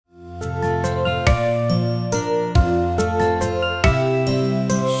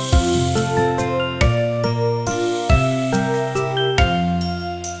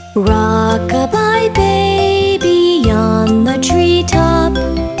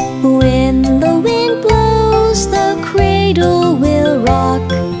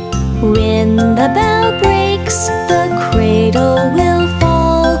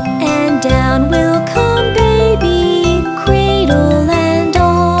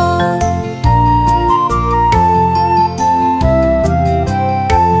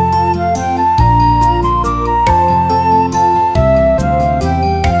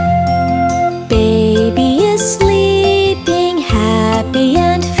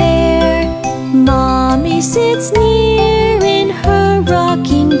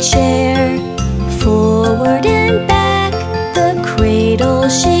chair. Forward and back, the cradle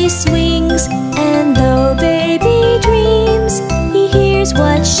she swings, and though baby dreams, he hears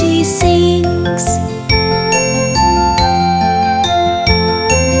what she sings.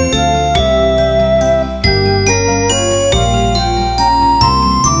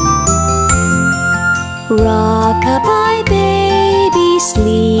 Rock-a-bye baby,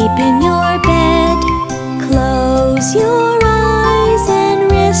 sleep in your bed. Close your eyes and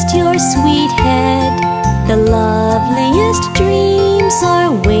rest your sweet head. The loveliest dreams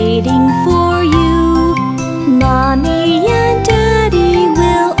are waiting for you. Mommy and Daddy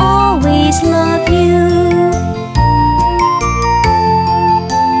will always love you.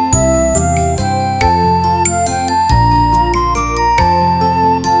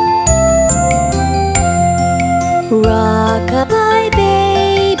 Rock-a-bye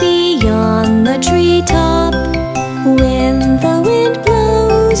baby on the treetop. When the wind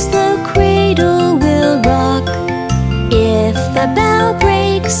blows, the cradle will rock. If the bough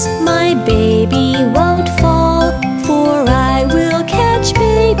breaks, my baby won't fall, for I will catch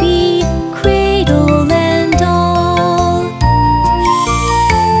baby, cradle and all.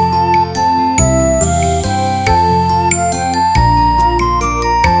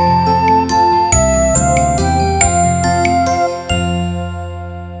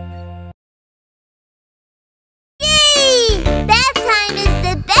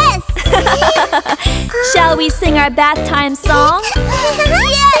 Shall we sing our bath time song?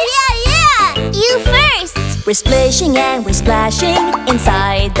 Yeah! You first! We're splishing and we're splashing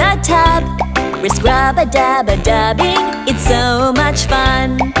inside the tub. We're scrub-a-dub-a-dubbing, it's so much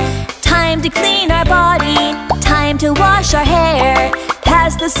fun. Time to clean our body, time to wash our hair.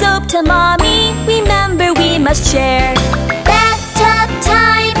 Pass the soap to Mommy, remember we must share. Bathtub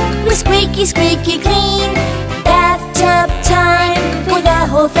time, we're squeaky, squeaky clean. Bathtub time for the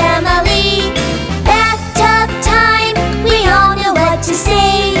whole family. Bathtub time, we all know what to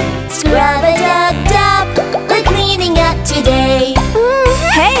say. Scrub-a-dub-dub, we're cleaning up today.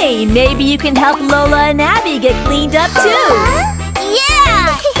 Hey, maybe you can help Lola and Abby get cleaned up too.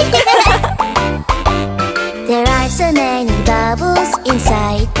 Yeah! There are so many bubbles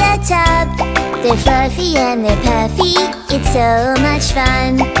inside the tub. They're fluffy and they're puffy, it's so much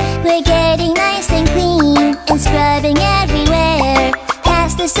fun. We're getting nice and clean and scrubbing everywhere.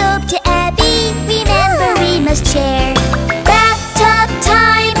 Pass the soap to Abby, remember we must share. Bathtub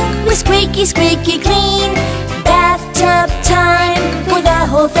time, we're squeaky, squeaky clean. Bathtub time for the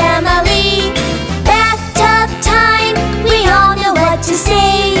whole family. Bathtub time, we all know what to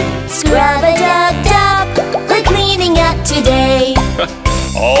say. Scrub-a-dub-dub, we're cleaning up today.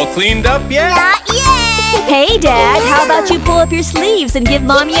 All cleaned up yet? Not yet! Hey Dad, how about you pull up your sleeves and give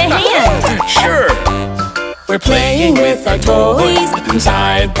Mommy a hand? Sure! We're playing with our toys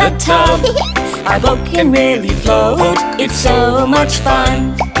inside the tub. Our boat can really float, it's so much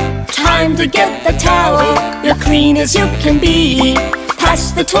fun. Time to get the towel, you're clean as you can be.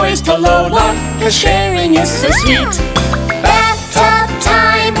 Pass the toys to Lola, cause sharing is so sweet. Bathtub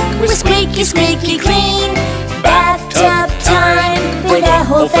time, we're squeaky, squeaky clean. Bathtub time for the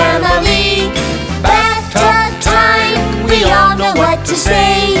whole family. Bathtub time, we all know what to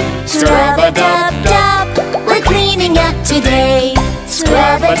say. Scrub-a-dub-dub, we're cleaning up today.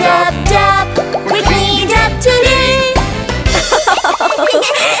 Scrub-a-dub-dub, we cleaned up today.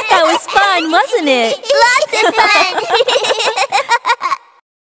 That was fun, wasn't it? Lots of fun!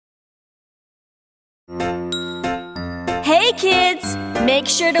 Hey kids, make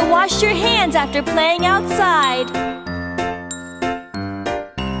sure to wash your hands after playing outside.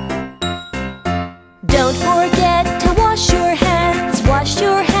 Don't forget to wash your hands, wash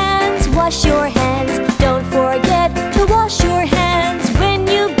your hands, wash your hands. Don't forget to wash your hands when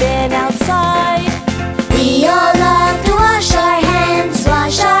you've been outside. We all love to wash our hands,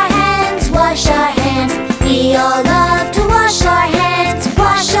 wash our hands, wash our hands. We all love to wash our hands,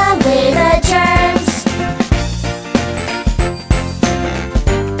 wash away the germs.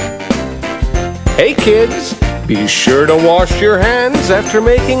 Hey kids, be sure to wash your hands after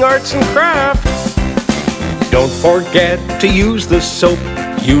making arts and crafts. Don't forget to use the soap,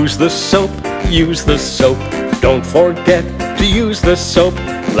 use the soap, use the soap. Don't forget to use the soap,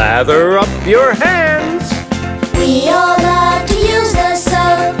 lather up your hands. We all love to use the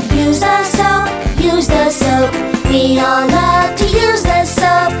soap, use the soap, use the soap. We all love to use the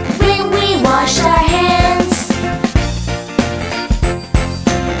soap when we wash our hands.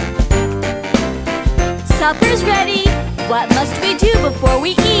 Supper's ready. What must we do before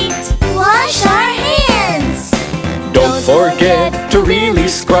we eat? Wash our hands! Don't forget to really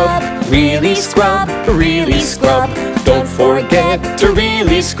scrub, really scrub, really scrub. Don't forget to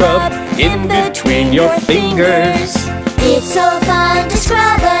really scrub in between your fingers. It's so fun to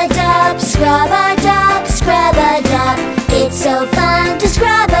scrub-a-dub, scrub-a-dub, scrub-a-dub. It's so fun to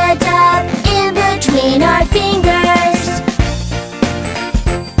scrub-a-dub in between our fingers.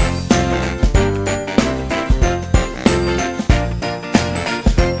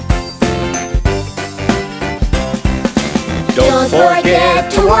 Don't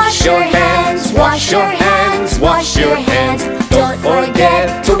forget to wash your hands, wash your hands, wash your hands. Don't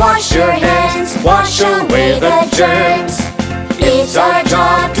forget to wash your hands, wash away the germs. It's our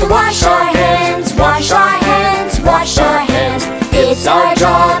job to wash our hands, wash our hands, wash our hands. It's our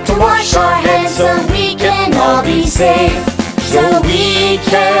job to wash our hands so we can all be safe. So we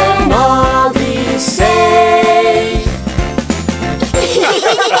can all be safe.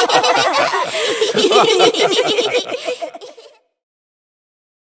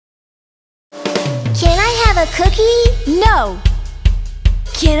 Can I have a cookie? No.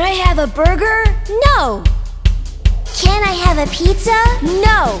 Can I have a burger? No. Can I have a pizza?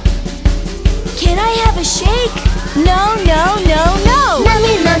 No. Can I have a shake? No, no, no, no.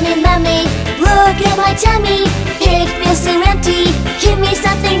 Mummy, mummy, mummy, look at my tummy. It feels so empty. Give me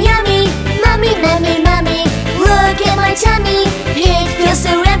something yummy. Mummy, mummy, mummy, look at my tummy. It feels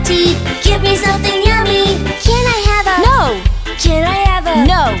so empty. Give me something yummy. Can I have a? No. Can I have a?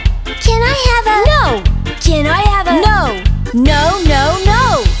 No. Can I have a? No. Can I have a? No. No, no,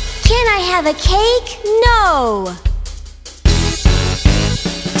 no. Can I have a cake? No.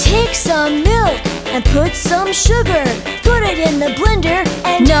 Take some milk and put some sugar. Put it in the blender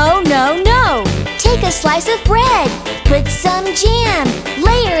and no, no, no. Take a slice of bread, put some jam,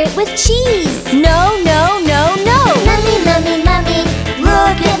 layer it with cheese. No, no, no, no. Mummy, mummy, mummy,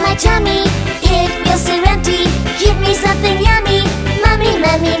 look at my tummy. It feels so empty. Give me something yummy. Mummy,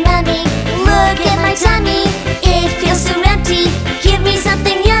 mummy, mummy, look at my tummy. It feels so empty. Give me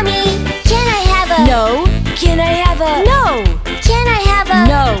something yummy. Can I have a? No. Can I have a? No. Can I have a?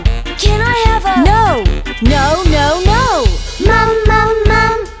 No. Can I have a? No. No, no, no. Mum, mum,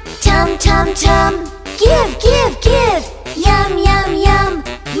 mum, tum, tum, tum. Give, give, give. Yum, yum, yum.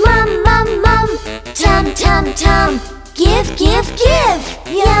 Mum, mum, mum, tum, tum, tum. Give, give, give.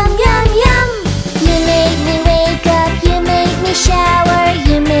 Yum, yum, yum. You make me wake up, you make me shower,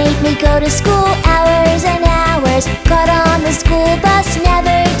 you make me go to school hours and hours. Got on the school bus,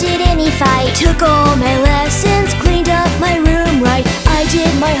 never did any fight. Took all my lessons, cleaned up my room right. I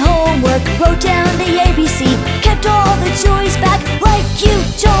did my homework, wrote down the ABC, kept all the joys back like you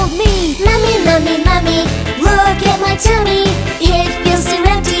told me. Mummy, mummy, mummy, look at my tummy. It feels so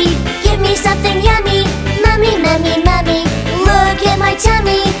empty. Give me something yummy. Mummy, mummy, mummy, look at my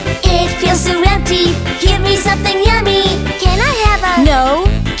tummy. It feels so empty. Give me something yummy. Can I have a? No.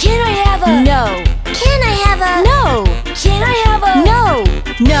 Can I have a? No. Can I have a? No. Can I have a? No.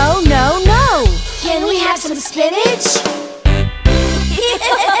 No, no, no. Can we have some spinach?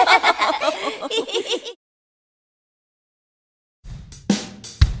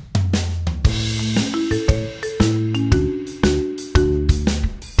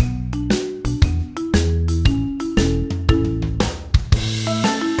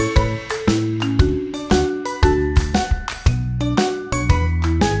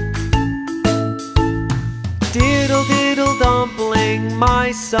 Diddle diddle dumpling,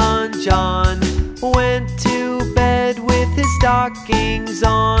 my son John went to bed with his stockings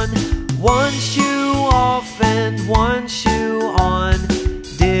on. One shoe off and one shoe on.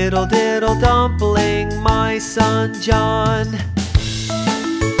 Diddle diddle dumpling, my son John.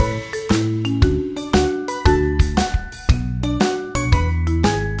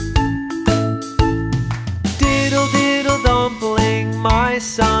 Diddle diddle dumpling, my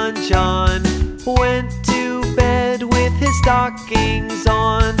son John went to bed with his stockings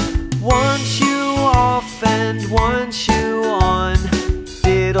on. One shoe off and one shoe on.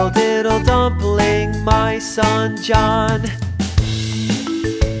 Diddle diddle dumpling, my son John.